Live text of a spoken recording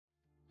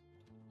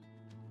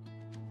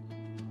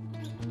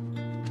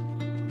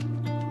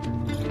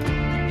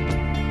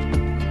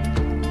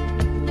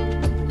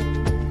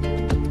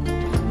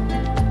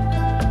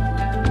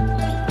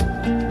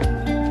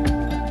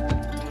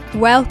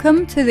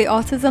Welcome to the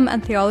Autism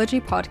and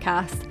Theology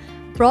podcast,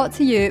 brought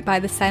to you by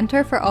the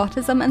Centre for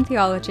Autism and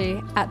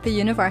Theology at the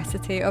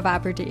University of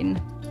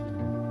Aberdeen.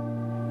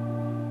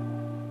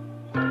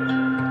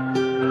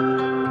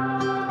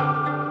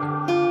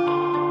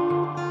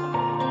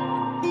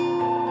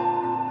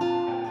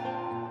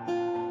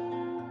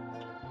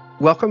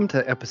 Welcome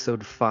to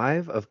episode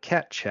 5 of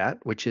CATChat,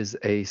 which is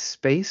a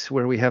space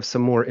where we have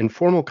some more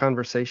informal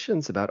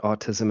conversations about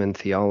autism and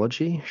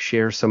theology,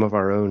 share some of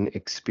our own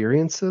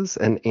experiences,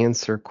 and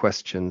answer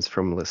questions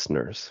from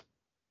listeners.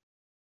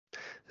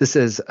 This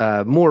is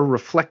a more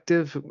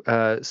reflective,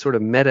 sort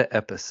of meta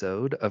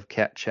episode of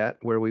CATChat,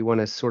 where we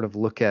want to sort of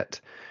look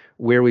at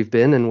where we've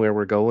been and where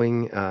we're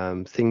going,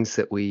 things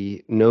that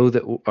we know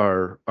that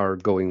are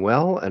going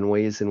well, and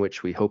ways in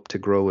which we hope to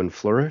grow and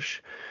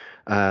flourish.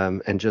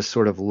 And just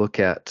sort of look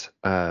at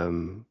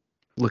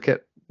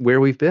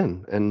where we've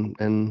been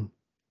and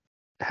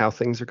how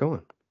things are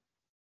going.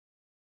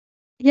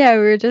 Yeah,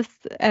 we were just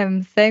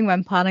saying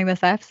when planning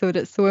this episode,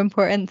 it's so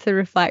important to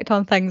reflect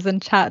on things and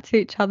chat to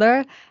each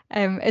other.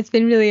 It's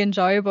been really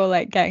enjoyable,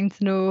 like getting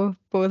to know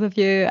both of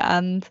you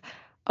and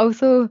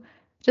also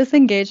just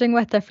engaging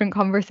with different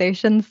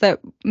conversations that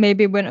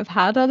maybe wouldn't have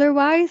had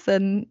otherwise.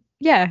 And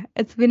yeah,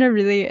 it's been a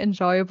really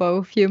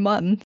enjoyable few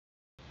months.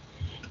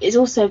 It's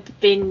also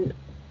been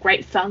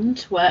great fun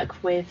to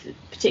work with,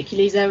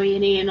 particularly Zoe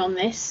and Ian on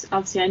this.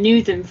 Obviously, I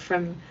knew them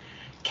from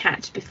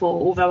CAT before,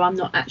 although I'm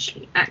not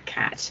actually at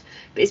CAT.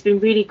 But it's been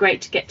really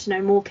great to get to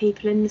know more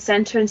people in the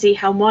centre and see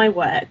how my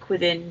work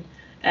within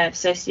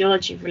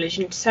sociology of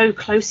religion so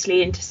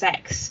closely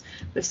intersects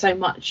with so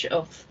much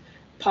of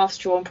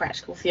pastoral and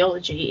practical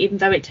theology. Even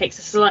though it takes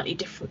a slightly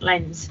different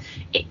lens,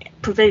 it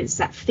prevents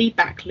that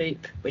feedback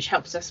loop, which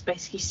helps us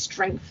basically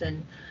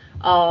strengthen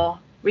our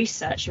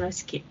research and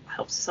basically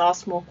helps us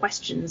ask more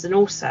questions, and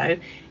also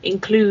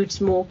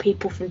includes more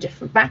people from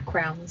different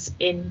backgrounds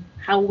in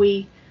how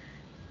we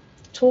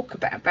talk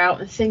about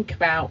and think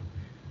about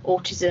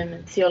autism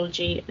and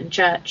theology and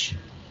church.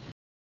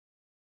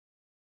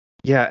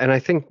 Yeah, and I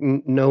think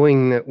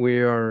knowing that we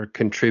are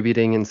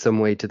contributing in some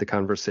way to the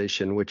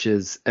conversation, which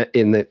is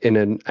in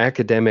an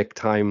academic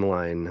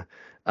timeline,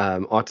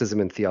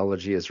 autism and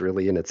theology is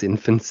really in its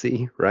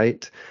infancy,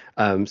 right?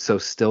 So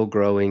still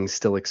growing,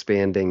 still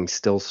expanding,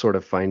 still sort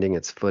of finding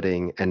its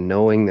footing, and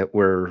knowing that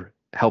we're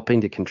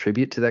helping to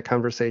contribute to that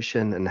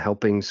conversation and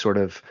helping sort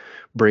of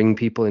bring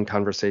people in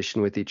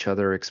conversation with each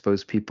other,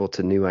 expose people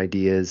to new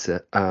ideas.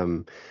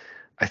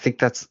 I think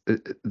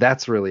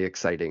that's really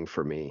exciting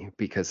for me,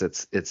 because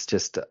it's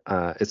just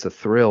it's a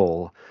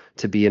thrill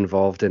to be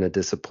involved in a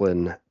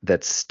discipline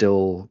that's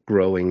still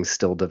growing,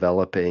 still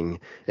developing,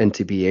 and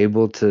to be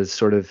able to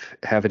sort of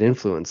have an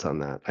influence on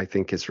that, I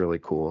think is really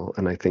cool.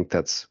 And I think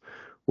that's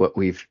what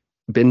we've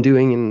been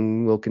doing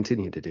and will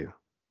continue to do.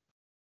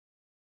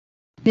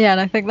 Yeah,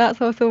 and I think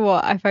that's also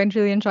what I find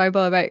really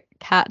enjoyable about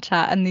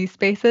CATChat and these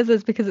spaces,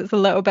 is because it's a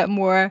little bit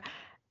more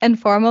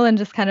informal and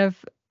just kind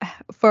of,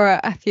 for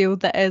a field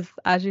that is,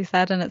 as you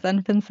said, in its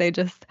infancy,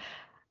 just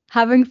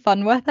having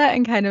fun with it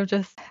and kind of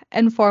just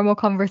informal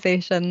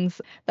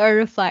conversations that are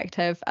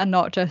reflective and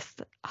not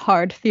just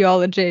hard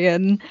theology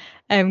and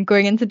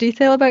going into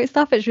detail about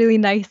stuff. It's really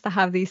nice to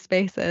have these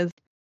spaces.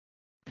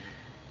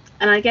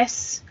 And I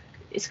guess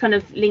it's kind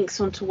of links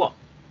onto what,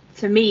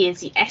 for me, is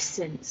the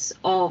essence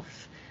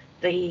of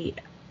the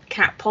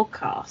CAT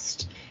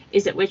podcast,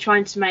 is that we're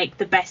trying to make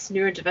the best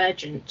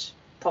neurodivergent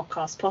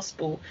podcast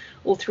possible.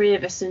 All three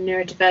of us are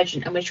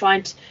neurodivergent, and we're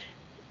trying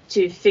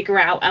to figure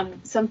out, and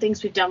some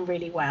things we've done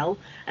really well,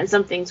 and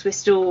some things we're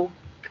still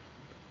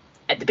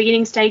at the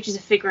beginning stages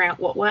of figuring out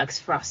what works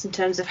for us in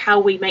terms of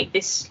how we make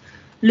this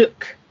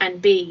look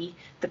and be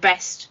the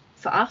best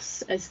for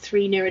us as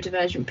three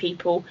neurodivergent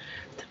people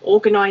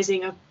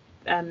organising a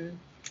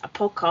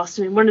podcast.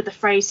 I mean, one of the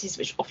phrases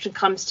which often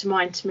comes to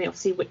mind to me,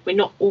 obviously we're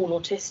not all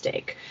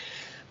autistic,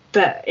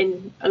 but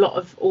in a lot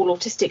of all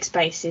autistic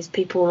spaces,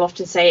 people will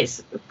often say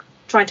it's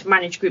trying to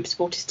manage groups of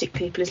autistic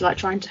people is like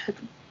trying to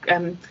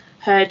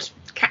herd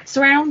cats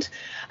around.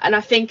 And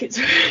I think it's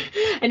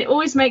and it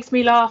always makes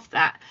me laugh,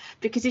 that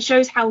because it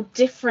shows how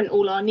different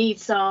all our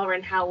needs are,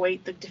 and how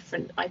the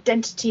different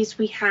identities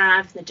we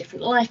have, and the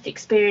different life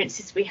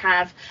experiences we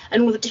have,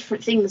 and all the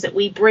different things that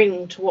we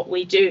bring to what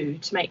we do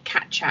to make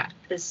CATChat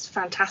as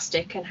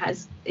fantastic and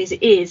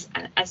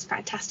as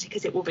fantastic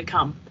as it will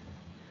become.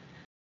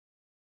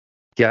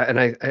 Yeah, and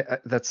I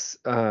that's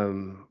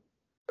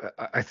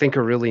I think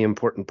a really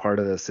important part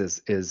of this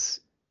is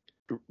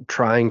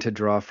trying to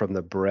draw from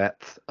the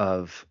breadth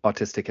of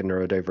autistic and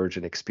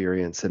neurodivergent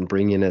experience and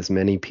bring in as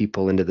many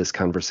people into this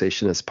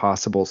conversation as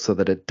possible, so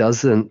that it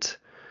doesn't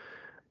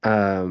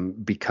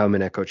become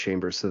an echo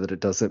chamber, so that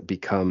it doesn't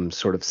become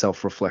sort of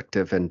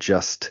self-reflective and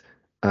just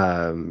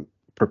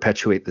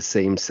perpetuate the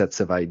same sets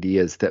of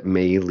ideas that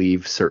may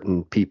leave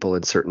certain people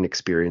and certain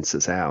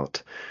experiences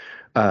out.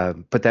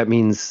 But that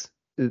means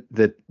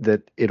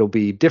that it'll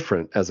be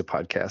different as a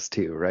podcast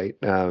too, right?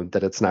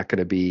 That it's not going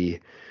to be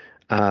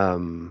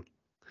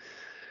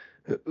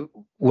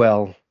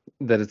well,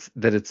 it's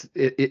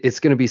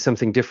going to be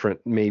something different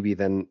maybe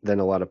than a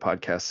lot of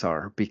podcasts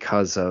are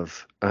because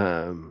of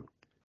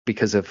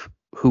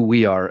who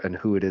we are and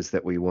who it is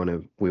that we want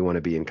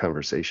to be in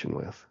conversation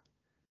with.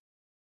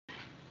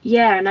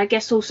 Yeah, and I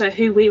guess also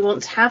who we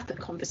want to have the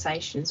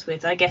conversations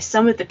with. I guess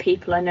some of the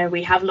people I know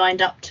we have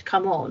lined up to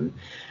come on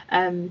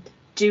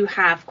do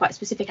have quite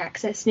specific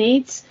access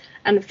needs,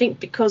 and I think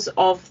because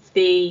of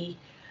the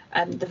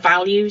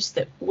values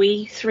that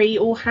we three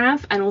all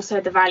have, and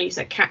also the values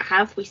that CAT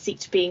have, we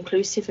seek to be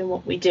inclusive in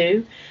what we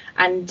do,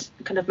 and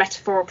kind of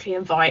metaphorically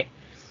invite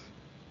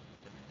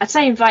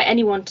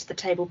anyone to the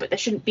table, but there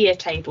shouldn't be a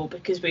table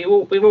because we're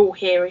all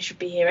here and should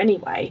be here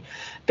anyway.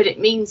 But it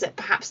means that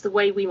perhaps the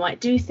way we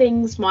might do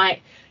things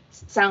might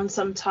sound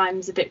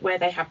sometimes a bit where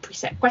they have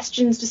preset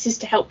questions. This is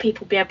to help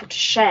people be able to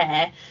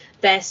share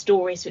their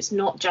stories, so it's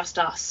not just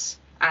us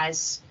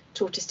as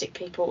autistic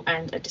people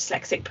and a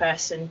dyslexic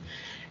person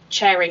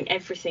sharing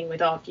everything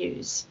with our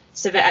views,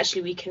 so that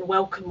actually we can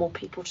welcome more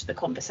people to the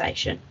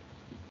conversation.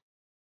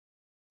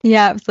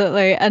 Yeah,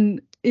 absolutely.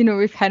 And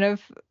we've kind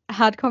of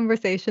had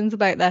conversations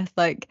about this,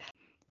 like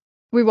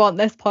we want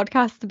this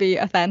podcast to be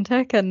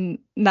authentic and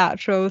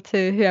natural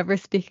to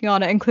whoever's speaking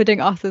on it,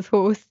 including us as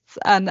hosts.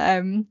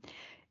 And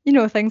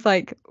things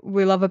like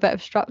we love a bit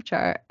of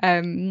structure.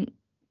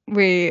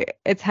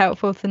 It's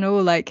helpful to know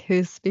like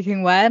who's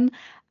speaking when,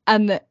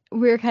 and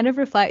we're kind of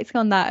reflecting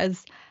on that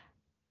as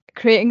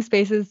creating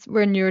spaces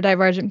where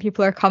neurodivergent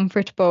people are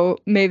comfortable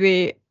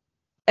maybe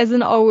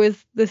isn't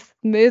always the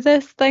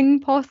smoothest thing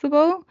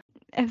possible,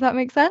 if that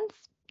makes sense.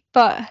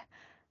 But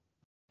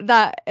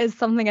that is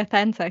something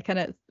authentic and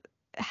it's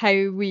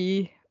how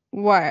we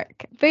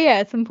work. But yeah,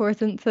 it's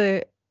important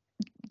to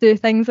do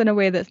things in a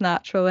way that's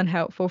natural and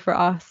helpful for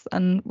us.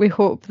 And we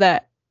hope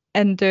that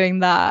in doing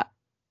that,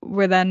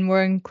 we're then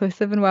more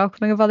inclusive and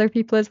welcoming of other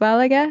people as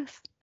well, I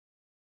guess.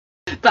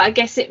 But I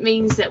guess it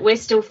means that we're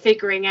still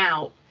figuring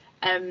out.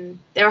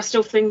 There are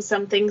still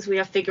some things we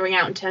are figuring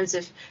out in terms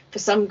of, for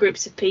some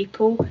groups of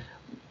people,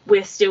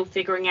 we're still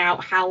figuring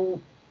out how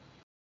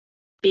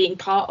being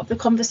part of the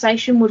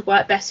conversation would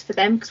work best for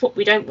them, because what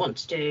we don't want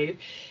to do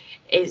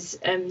is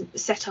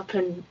set up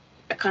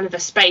a kind of a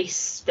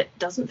space that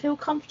doesn't feel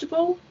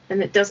comfortable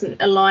and that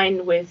doesn't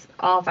align with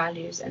our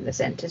values and the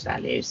centre's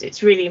values.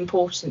 It's really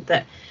important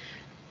that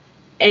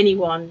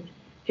anyone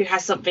who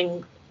has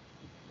something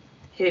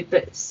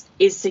that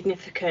is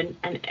significant,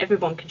 and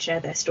everyone can share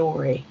their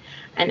story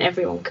and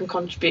everyone can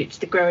contribute to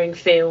the growing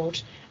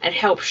field and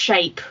help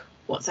shape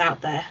what's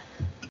out there.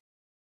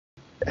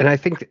 And I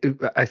think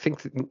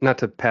not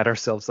to pat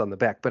ourselves on the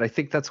back, but I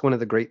think that's one of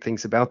the great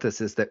things about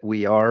this is that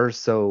we are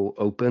so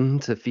open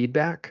to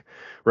feedback,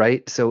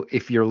 right? So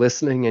if you're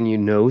listening and you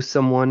know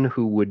someone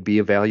who would be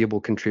a valuable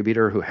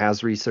contributor who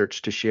has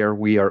research to share,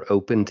 we are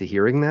open to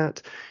hearing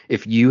that.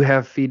 If you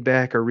have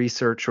feedback or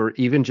research or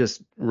even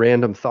just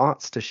random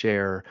thoughts to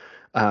share,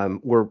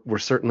 we're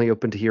certainly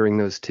open to hearing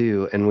those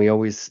too. And we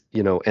always,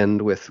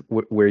 end with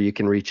where you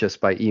can reach us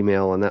by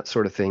email and that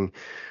sort of thing.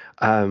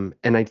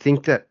 And I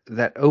think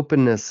that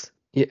openness,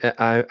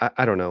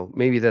 I don't know,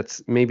 maybe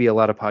a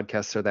lot of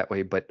podcasts are that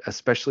way, but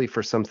especially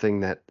for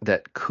something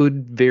that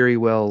could very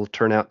well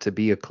turn out to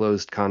be a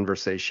closed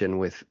conversation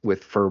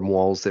with firm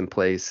walls in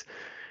place,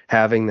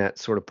 having that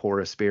sort of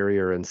porous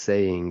barrier and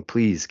saying,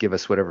 please give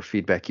us whatever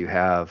feedback you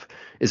have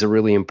is a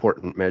really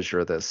important measure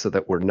of this, so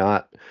that we're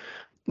not,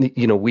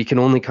 we can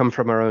only come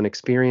from our own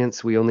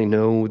experience. We only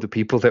know the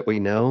people that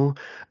we know,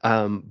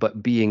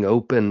 but being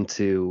open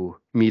to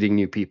meeting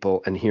new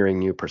people and hearing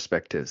new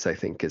perspectives, I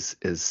think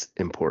is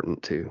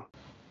important too.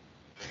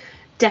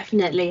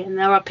 Definitely. And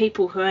there are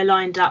people who are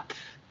lined up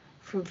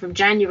from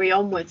January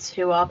onwards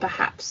who are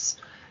perhaps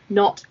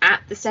not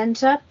at the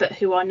centre, but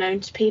who are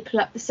known to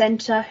people at the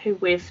centre who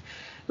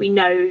we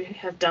know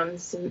have done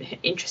some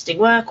interesting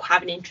work or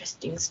have an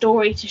interesting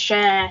story to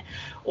share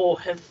or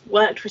have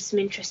worked with some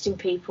interesting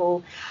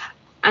people.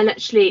 And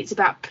actually it's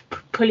about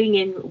pulling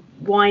in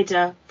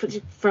wider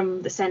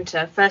from the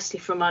centre, firstly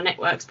from our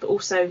networks, but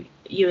also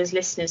you as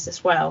listeners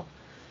as well.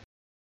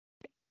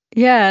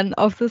 Yeah, and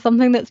also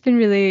something that's been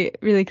really,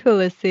 really cool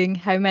is seeing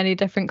how many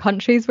different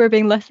countries we're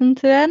being listened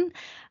to in.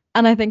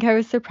 And I think I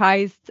was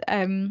surprised.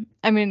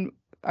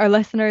 Our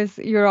listeners,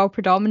 you're all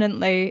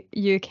predominantly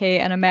UK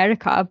and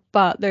America,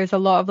 but there's a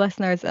lot of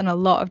listeners in a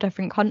lot of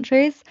different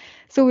countries.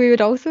 So we would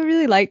also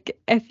really like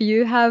if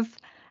you have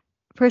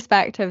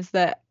perspectives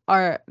that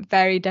are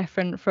very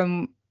different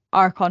from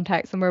our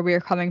context and where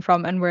we're coming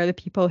from and where the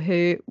people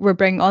who we're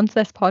bringing onto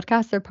this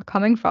podcast are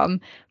coming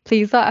from,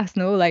 please let us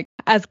know. Like,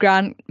 as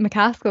Grant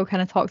McCaskill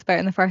kind of talks about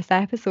in the first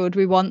episode,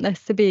 we want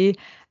this to be,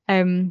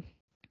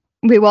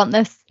 we want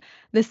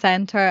the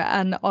centre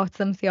and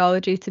autism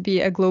theology to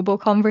be a global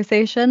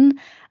conversation.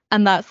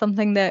 And that's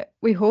something that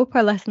we hope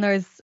our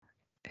listeners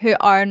who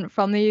aren't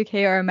from the UK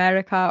or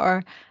America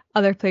or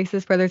other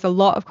places where there's a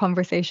lot of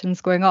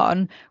conversations going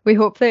on, we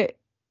hope that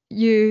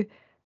you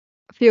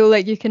feel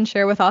like you can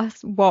share with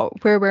us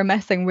where we're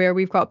missing, where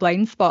we've got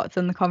blind spots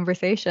in the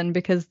conversation,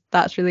 because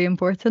that's really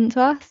important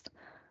to us.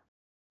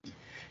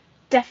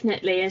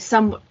 Definitely. I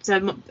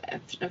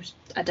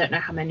don't know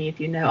how many of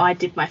you know, I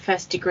did my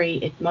first degree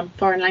in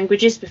foreign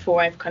languages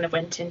before I kind of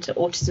went into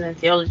autism and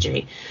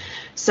theology.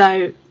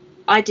 So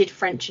I did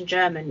French and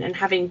German, and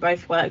having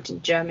both worked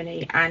in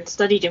Germany and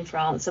studied in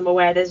France, I'm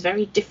aware there's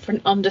very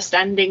different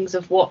understandings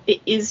of what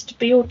it is to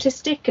be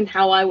autistic and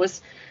how I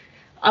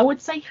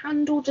would say,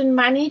 handled and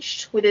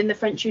managed within the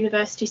French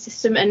university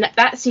system. And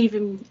that's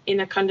even in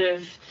a kind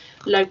of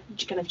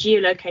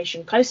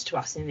geolocation close to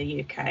us in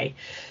the UK.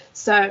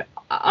 So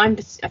I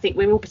think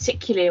we're all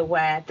particularly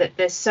aware that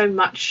there's so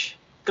much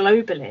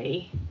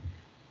globally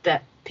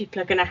that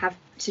people are going to have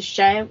to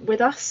share with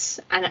us,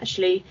 and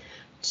actually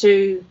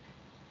to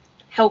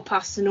help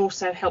us and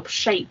also help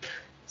shape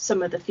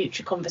some of the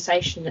future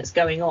conversation that's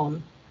going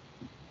on.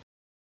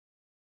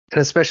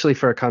 And especially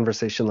for a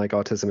conversation like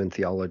autism and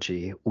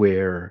theology,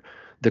 where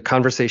the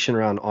conversation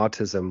around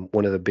autism,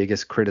 one of the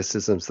biggest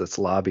criticisms that's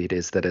lobbied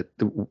is that it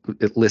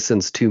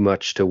listens too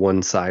much to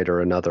one side or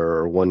another,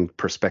 or one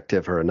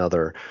perspective or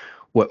another.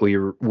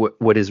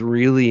 What is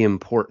really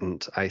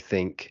important, I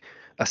think,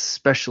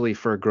 especially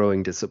for a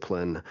growing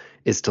discipline,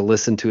 is to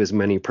listen to as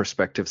many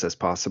perspectives as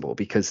possible,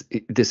 because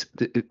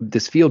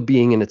this field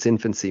being in its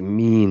infancy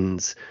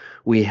means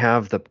we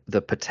have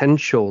the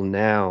potential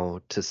now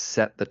to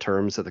set the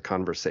terms of the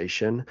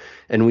conversation,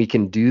 and we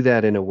can do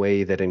that in a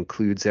way that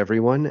includes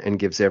everyone and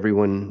gives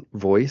everyone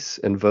voice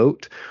and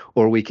vote,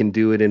 or we can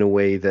do it in a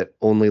way that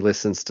only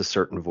listens to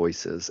certain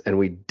voices, and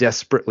we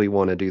desperately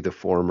want to do the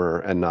former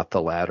and not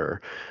the latter.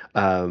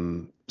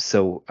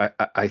 So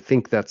I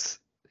think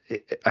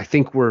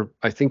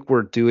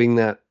we're doing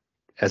that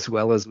as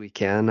well as we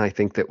can. I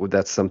think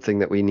that's something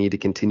that we need to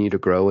continue to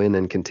grow in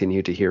and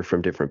continue to hear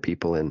from different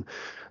people in.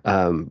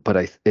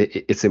 But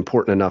it's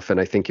important enough, and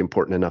I think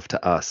important enough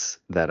to us,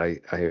 that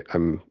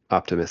I'm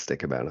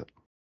optimistic about it.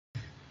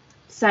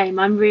 Same.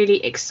 I'm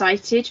really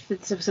excited for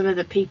some of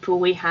the people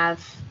we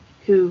have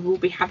who we'll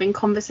be having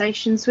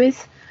conversations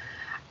with,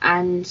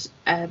 and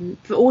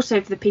for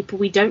the people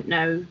we don't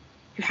know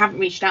who haven't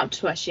reached out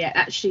to us yet,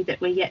 actually,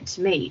 that we're yet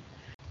to meet.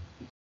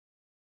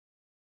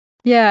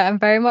 Yeah, I'm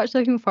very much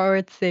looking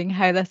forward to seeing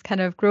how this kind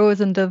of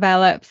grows and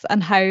develops,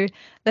 and how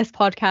this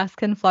podcast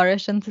can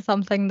flourish into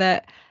something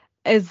that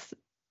is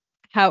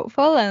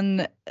helpful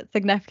and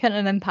significant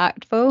and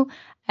impactful,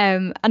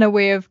 and a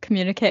way of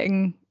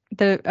communicating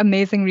the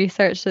amazing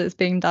research that's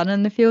being done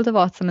in the field of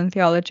autism and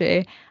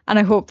theology. And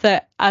I hope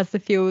that as the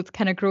field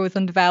kind of grows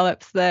and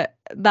develops,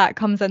 that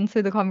comes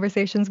into the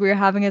conversations we're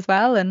having as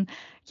well. And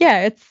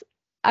yeah,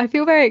 I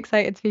feel very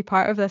excited to be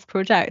part of this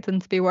project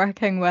and to be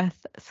working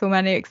with so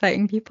many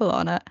exciting people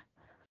on it.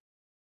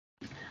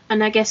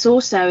 And I guess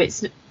also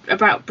it's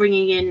about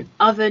bringing in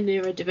other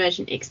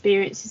neurodivergent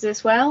experiences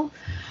as well.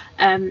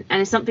 And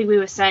it's something we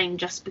were saying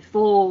just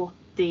before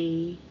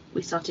we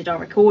started our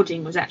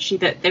recording, was actually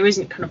that there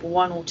isn't kind of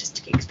one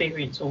autistic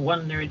experience or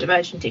one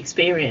neurodivergent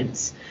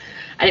experience.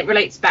 And it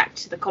relates back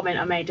to the comment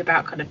I made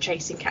about kind of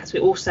chasing cats.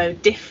 We're also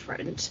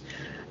different.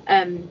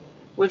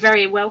 We're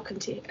very welcome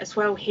to as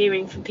well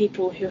hearing from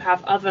people who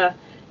have other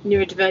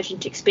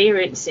neurodivergent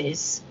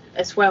experiences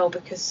as well,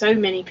 because so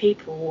many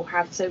people will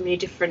have so many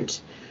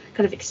different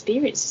kind of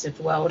experiences of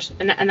the world,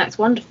 and that's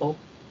wonderful.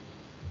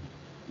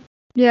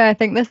 Yeah, I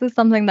think this is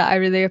something that I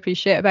really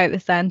appreciate about the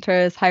centre,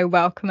 is how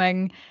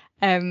welcoming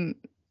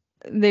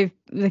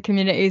the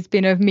community's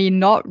been of me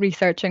not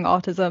researching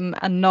autism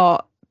and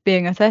not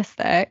being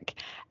autistic,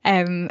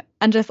 and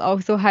just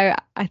also how,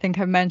 I think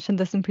I've mentioned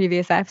this in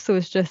previous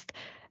episodes, just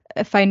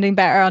finding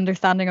better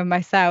understanding of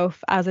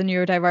myself as a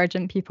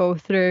neurodivergent people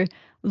through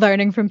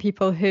learning from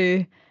people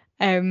who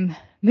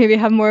maybe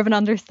have more of an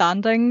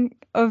understanding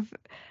of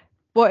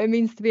what it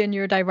means to be a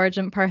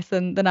neurodivergent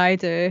person than I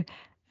do,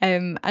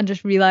 and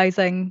just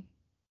realizing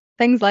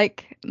things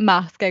like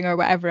masking or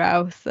whatever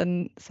else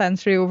and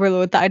sensory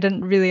overload that I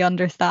didn't really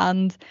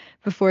understand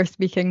before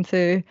speaking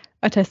to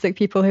autistic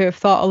people who have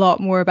thought a lot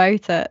more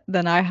about it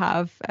than I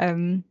have.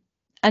 And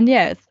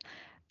yeah,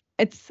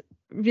 it's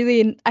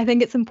really, I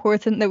think it's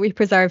important that we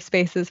preserve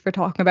spaces for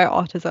talking about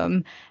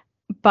autism,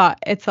 but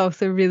it's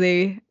also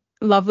really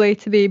lovely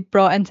to be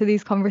brought into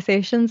these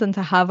conversations and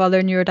to have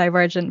other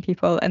neurodivergent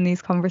people in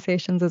these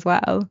conversations as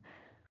well.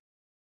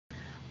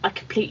 I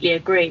completely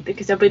agree,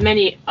 because there'll be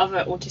many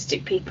other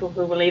autistic people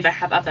who will either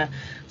have other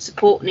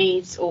support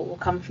needs or will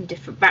come from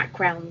different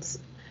backgrounds,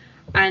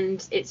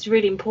 and it's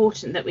really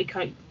important that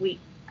we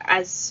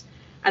as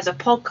a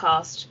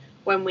podcast,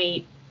 when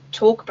we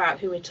talk about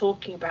who we're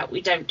talking about,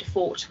 we don't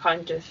default to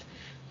kind of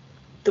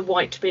the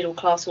white middle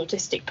class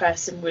autistic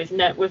person with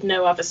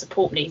no other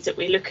support needs, that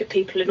we look at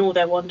people in all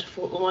their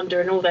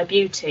wonder and all their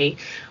beauty,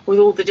 with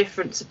all the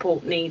different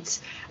support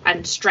needs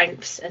and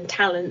strengths and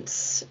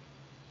talents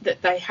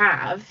that they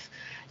have,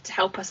 to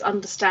help us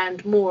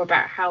understand more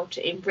about how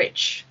to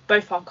enrich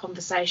both our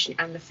conversation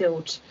and the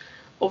field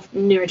of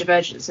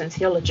neurodivergence and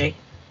theology.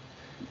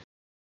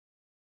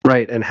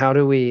 Right. And how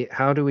do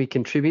we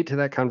contribute to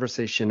that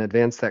conversation,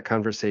 advance that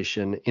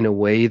conversation in a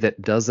way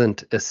that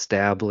doesn't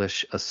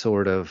establish a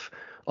sort of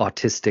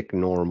autistic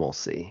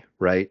normalcy,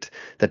 right?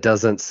 That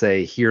doesn't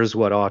say, here's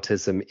what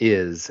autism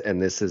is,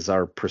 and this is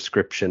our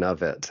prescription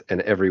of it,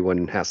 and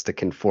everyone has to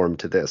conform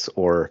to this,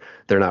 or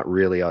they're not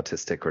really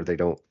autistic, or they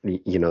don't,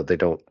 they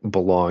don't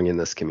belong in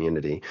this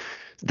community.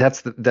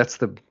 That's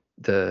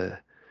the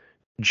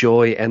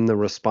joy and the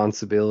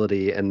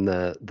responsibility and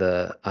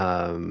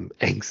the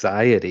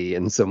anxiety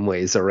in some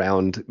ways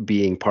around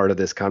being part of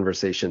this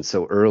conversation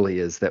so early,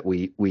 is that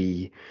we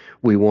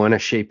want to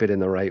shape it in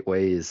the right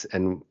ways,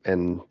 and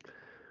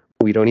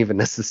we don't even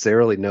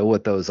necessarily know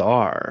what those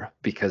are,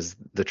 because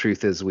the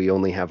truth is we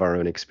only have our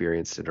own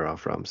experience to draw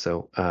from.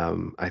 So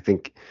I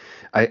think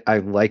I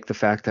like the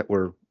fact that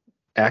we're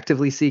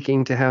actively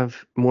seeking to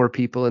have more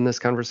people in this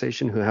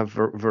conversation who have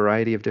a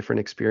variety of different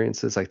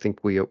experiences. I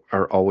think we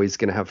are always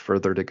going to have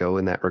further to go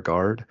in that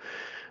regard.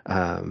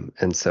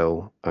 And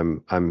so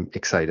I'm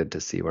excited to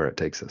see where it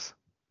takes us.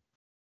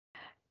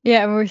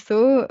 Yeah, and we're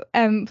so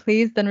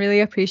pleased and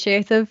really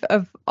appreciative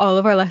of all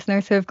of our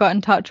listeners who have got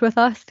in touch with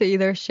us to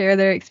either share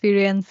their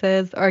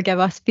experiences or give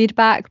us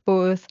feedback,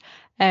 both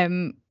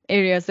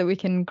areas that we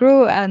can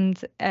grow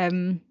and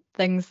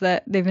things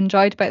that they've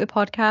enjoyed about the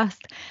podcast.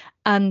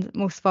 And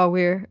most of all,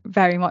 we're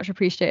very much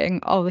appreciating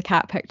all the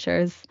cat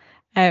pictures.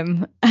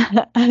 I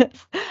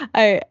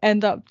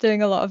end up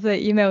doing a lot of the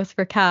emails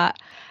for cat,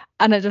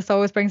 and it just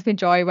always brings me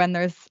joy when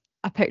there's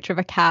a picture of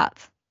a cat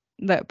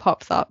that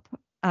pops up,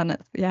 and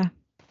it's, yeah.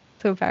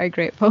 So very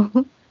grateful.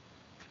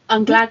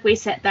 I'm glad we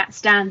set that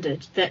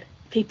standard, that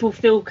people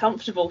feel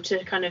comfortable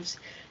to kind of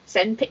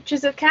send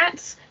pictures of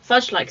cats.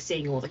 Fudge likes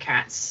seeing all the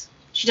cats.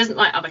 She doesn't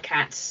like other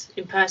cats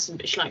in person,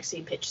 but she likes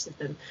seeing pictures of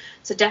them.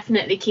 So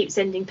definitely keep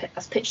sending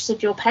us pictures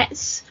of your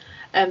pets.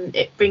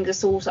 It brings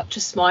us all such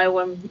a smile,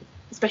 when,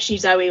 especially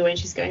Zoe, when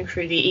she's going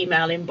through the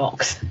email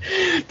inbox,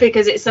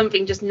 because it's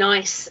something just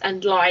nice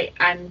and light,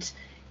 and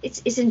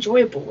it's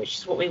enjoyable, which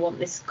is what we want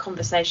this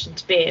conversation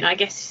to be. And I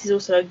guess this is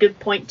also a good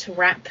point to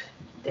wrap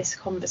this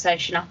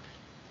conversation up,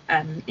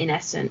 in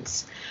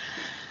essence.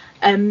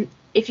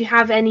 If you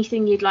have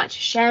anything you'd like to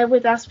share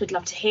with us, we'd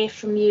love to hear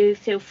from you.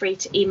 Feel free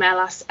to email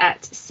us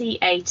at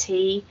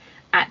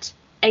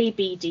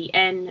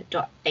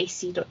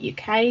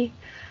cat@abdn.ac.uk.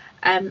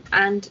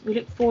 And we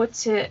look forward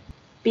to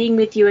being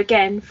with you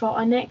again for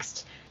our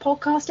next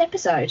podcast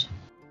episode.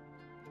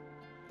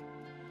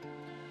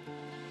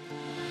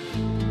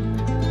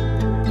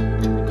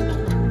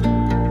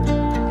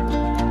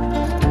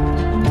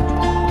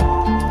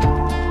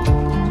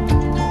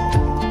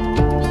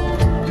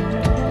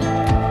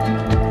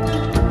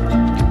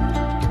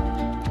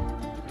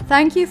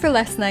 Thank you for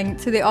listening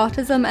to the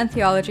Autism and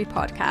Theology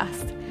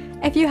podcast.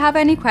 If you have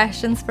any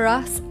questions for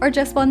us or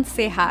just want to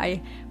say hi,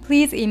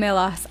 please email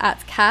us at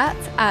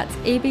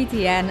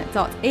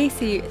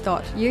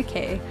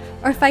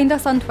cat@abdn.ac.uk or find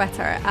us on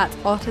Twitter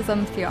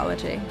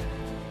 @autismtheology.